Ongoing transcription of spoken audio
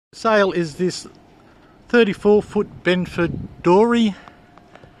Sale is this 34-foot Benford dory,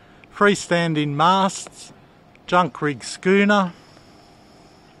 freestanding masts, junk rig schooner.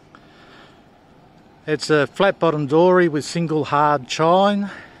 It's a flat bottom dory with single hard chine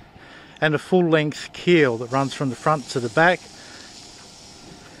and a full length keel that runs from the front to the back.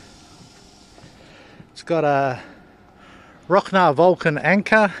 It's got a Rocknar Vulcan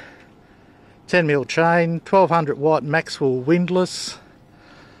anchor, 10mm chain, 1200 watt Maxwell windlass.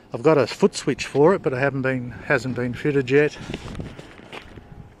 I've got a foot switch for it, but it hasn't been fitted yet.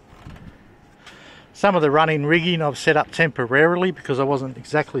 Some of the running rigging I've set up temporarily because I wasn't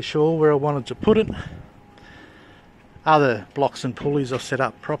exactly sure where I wanted to put it. Other blocks and pulleys I've set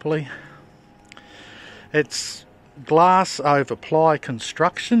up properly. It's glass over ply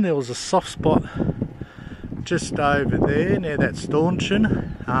construction. There was a soft spot just over there near that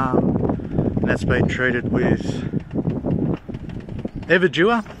stanchion, and that's been treated with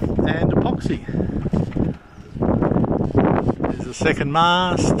Everdure and epoxy. There's the second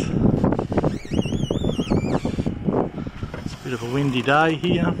mast. It's a bit of a windy day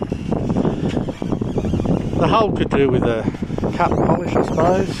here. The hull could do with a cut and polish, I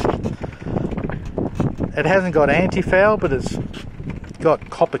suppose. It hasn't got anti-foul, but it's got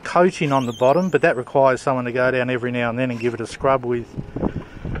copper coating on the bottom, but that requires someone to go down every now and then and give it a scrub with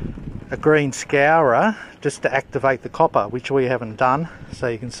a green scourer just to activate the copper, which we haven't done. So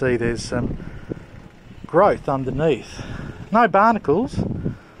you can see there's some growth underneath. No barnacles,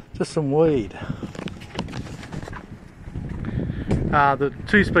 just some weed. The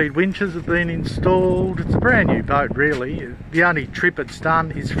 2-speed winches have been installed. It's a brand new boat really. The only trip it's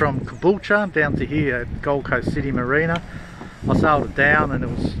done is from Caboolture down to here at Gold Coast City Marina. I sailed it down and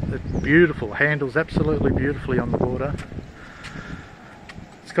it's beautiful, handles absolutely beautifully on the water.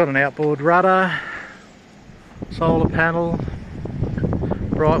 It's got an outboard rudder, solar panel,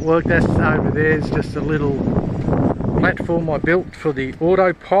 bright work. That's over there is just a little platform I built for the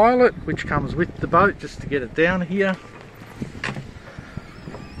autopilot, which comes with the boat just to get it down here.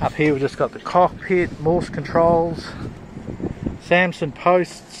 Up here we've just got the cockpit, Morse controls, Samson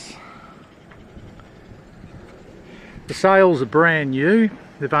posts. The sails are brand new,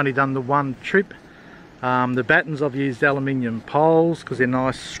 they've only done the one trip. The battens I've used aluminium poles because they're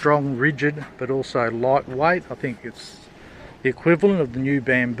nice, strong, rigid, but also lightweight. I think it's the equivalent of the new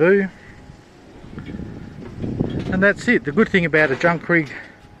bamboo. And that's it. The good thing about a junk rig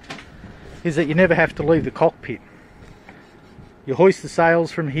is that you never have to leave the cockpit. You hoist the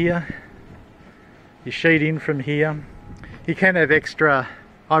sails from here, you sheet in from here. You can have extra,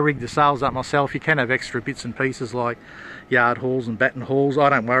 I rig the sails up myself, you can have extra bits and pieces like yard hauls and batten hauls. I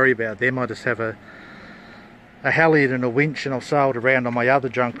don't worry about them, I just have a halyard and a winch, and I've sailed around on my other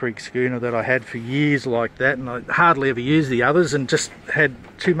junk rig schooner that I had for years like that, and I hardly ever used the others and just had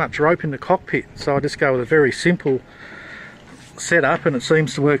too much rope in the cockpit. So I just go with a very simple setup and it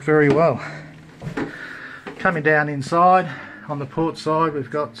seems to work very well. Coming down inside, on the port side we've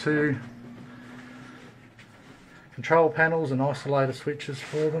got 2 control panels and isolator switches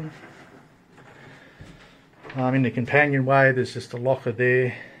for them. In the companionway there's just a locker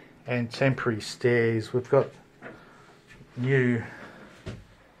there and temporary stairs. We've got new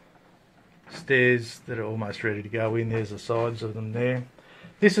stairs that are almost ready to go in. There's the sides of them there.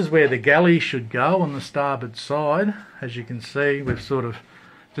 This is where the galley should go, on the starboard side. As you can see, we've sort of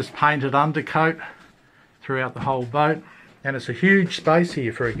just painted undercoat throughout the whole boat, and it's a huge space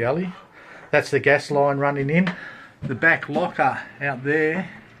here for a galley. That's the gas line running in. The back locker out there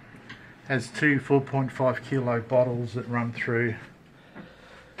has 2 4.5 kilo bottles that run through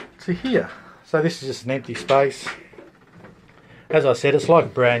to here. So this is just an empty space. As I said, it's like a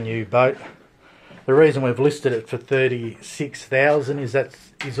brand new boat. The reason we've listed it for $36,000 is that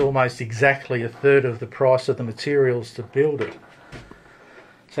is almost exactly a third of the price of the materials to build it.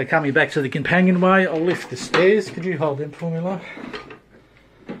 So coming back to the companionway, I'll lift the stairs. Could you hold them for me, love?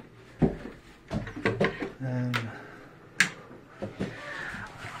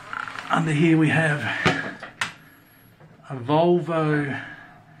 Under here we have a Volvo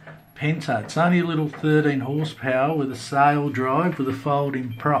Penta. It's only a little 13 horsepower with a sail drive with a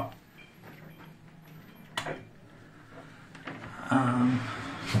folding prop.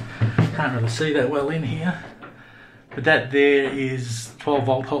 Can't really see that well in here, but that there is 12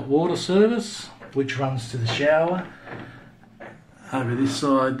 volt hot water service which runs to the shower. Over this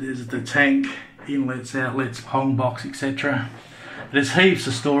side there's the tank, inlets, outlets, pong box, etc. There's heaps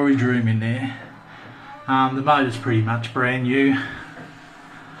of storage room in there. The motor's pretty much brand new.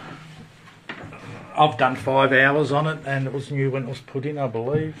 I've done 5 hours on it and it was new when it was put in, I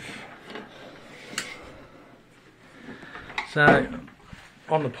believe. So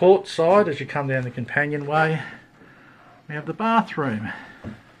on the port side, as you come down the companionway, we have the bathroom.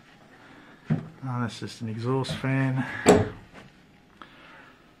 Oh, that's just an exhaust fan.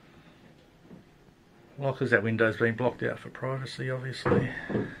 Well, because that window's been blocked out for privacy, obviously.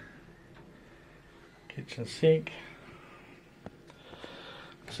 Kitchen sink.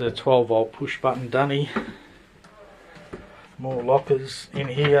 It's a 12 volt push button dunny. More lockers in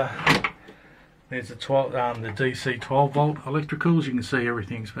here. There's the DC 12 volt electricals. You can see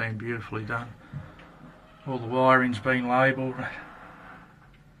everything's been beautifully done. All the wiring's been labelled.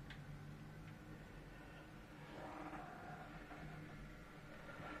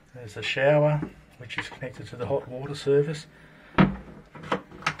 There's the shower, which is connected to the hot water service.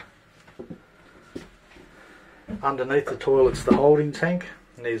 Underneath the toilet's the holding tank,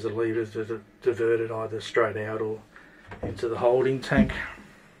 and there's the levers that are diverted either straight out or into the holding tank.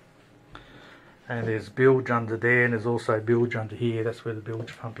 And there's bilge under there, and there's also bilge under here. That's where the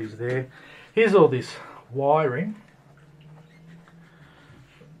bilge pump is there. Here's all this wiring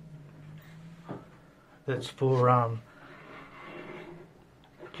that's for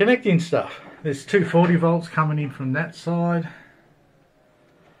connecting stuff. There's 240 volts coming in from that side,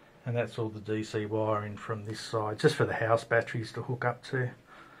 and that's all the DC wiring from this side, just for the house batteries to hook up to.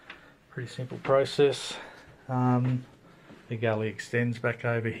 Pretty simple process. The galley extends back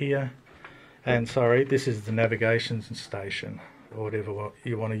over here, and sorry, this is the navigation station, or whatever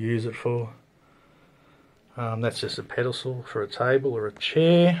you want to use it for. That's just a pedestal for a table or a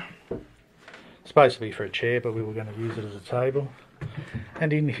chair. It's supposed to be for a chair, but we were going to use it as a table.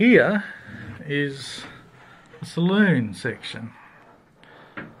 And in here is the saloon section.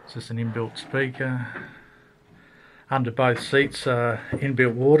 It's just an inbuilt speaker. Under both seats are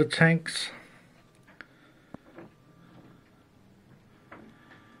inbuilt water tanks.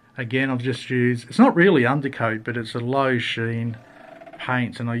 Again, I've just used, it's not really undercoat, but it's a low sheen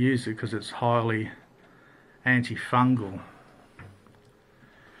paint, and I use it because it's highly antifungal.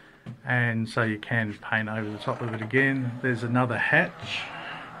 And so you can paint over the top of it again. There's another hatch.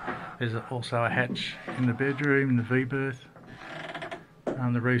 There's also a hatch in the bedroom, in the V-berth.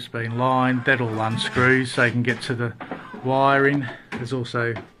 The roof's been lined. That all unscrews so you can get to the wiring. There's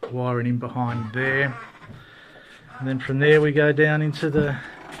also wiring in behind there. And then from there we go down into the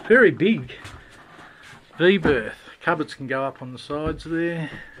very big V-berth. Cupboards can go up on the sides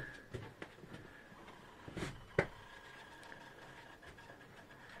there.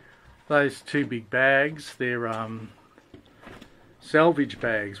 Those two big bags, they're salvage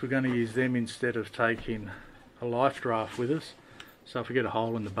bags. We're going to use them instead of taking a life raft with us. So if we get a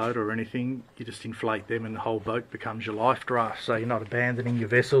hole in the boat or anything, you just inflate them and the whole boat becomes your life raft. So you're not abandoning your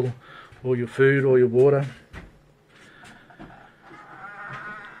vessel or your food or your water.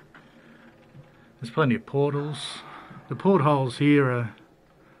 There's plenty of portals. The portholes here are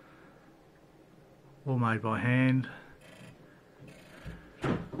all made by hand.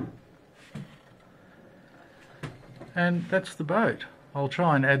 And that's the boat. I'll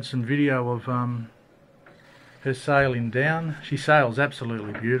try and add some video of her sailing down. She sails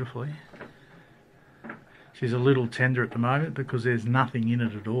absolutely beautifully. She's a little tender at the moment because there's nothing in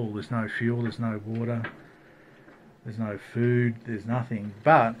it at all. There's no fuel, there's no water, there's no food, there's nothing.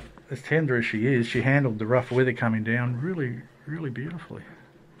 But as tender as she is, she handled the rough weather coming down really, really beautifully.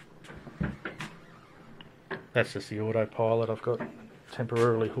 That's just the autopilot I've got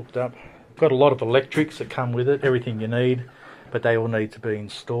temporarily hooked up. I've got a lot of electrics that come with it, everything you need, but they all need to be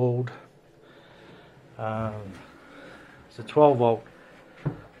installed. It's a 12 volt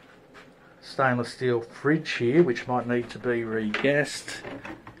stainless steel fridge here, which might need to be regassed.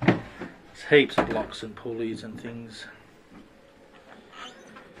 There's heaps of blocks and pulleys and things.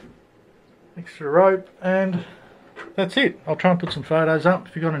 Extra rope, and that's it. I'll try and put some photos up.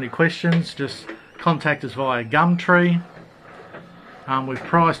 If you've got any questions, just contact us via Gumtree. We've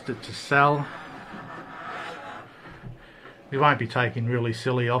priced it to sell. We won't be taking really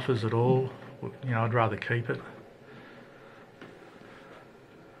silly offers at all. You know, I'd rather keep it.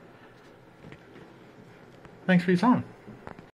 Thanks for your time.